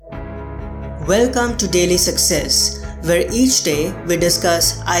Welcome to Daily Success, where each day we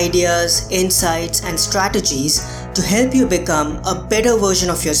discuss ideas, insights, and strategies to help you become a better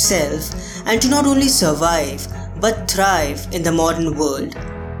version of yourself and to not only survive but thrive in the modern world.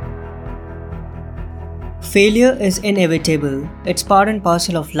 Failure is inevitable, it's part and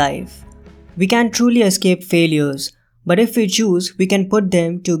parcel of life. We can't truly escape failures, but if we choose, we can put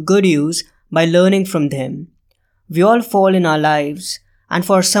them to good use by learning from them. We all fall in our lives, and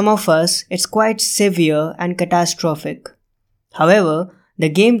for some of us, it's quite severe and catastrophic. However, the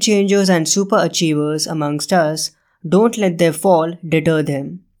game changers and super achievers amongst us don't let their fall deter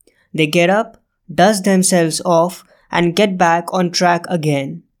them. They get up, dust themselves off, and get back on track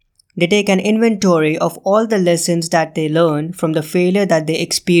again. They take an inventory of all the lessons that they learned from the failure that they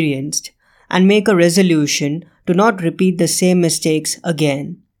experienced and make a resolution to not repeat the same mistakes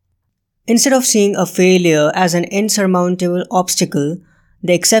again. Instead of seeing a failure as an insurmountable obstacle,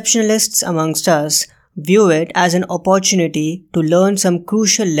 the exceptionalists amongst us view it as an opportunity to learn some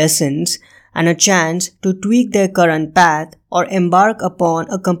crucial lessons and a chance to tweak their current path or embark upon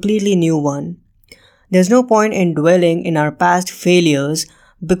a completely new one. There's no point in dwelling in our past failures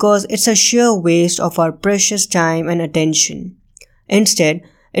because it's a sheer waste of our precious time and attention. Instead,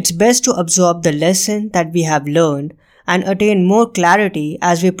 it's best to absorb the lesson that we have learned and attain more clarity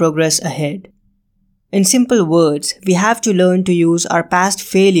as we progress ahead. In simple words, we have to learn to use our past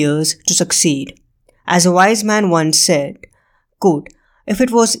failures to succeed. As a wise man once said, quote, "If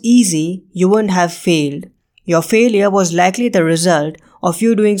it was easy, you wouldn't have failed. Your failure was likely the result of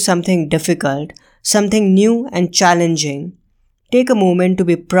you doing something difficult, something new and challenging. Take a moment to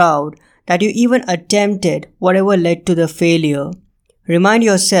be proud that you even attempted whatever led to the failure. Remind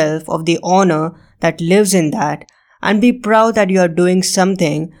yourself of the honor that lives in that and be proud that you are doing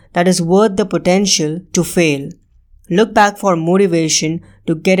something that is worth the potential to fail. Look back for motivation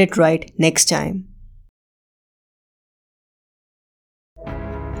to get it right next time."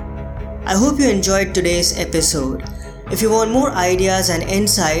 I hope you enjoyed today's episode. If you want more ideas and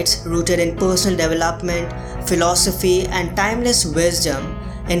insights rooted in personal development, philosophy, and timeless wisdom,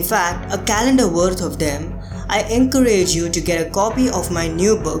 in fact, a calendar worth of them, I encourage you to get a copy of my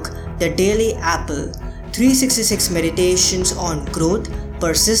new book, The Daily Apple, 366 Meditations on Growth,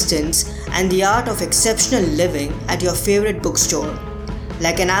 Persistence, and the Art of Exceptional Living at your favorite bookstore.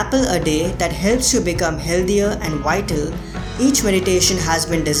 Like an apple a day that helps you become healthier and vital, each meditation has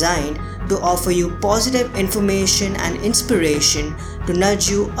been designed to offer you positive information and inspiration to nudge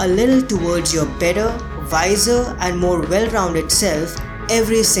you a little towards your better, wiser, and more well-rounded self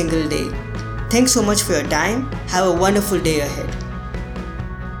every single day. Thanks so much for your time. Have a wonderful day ahead.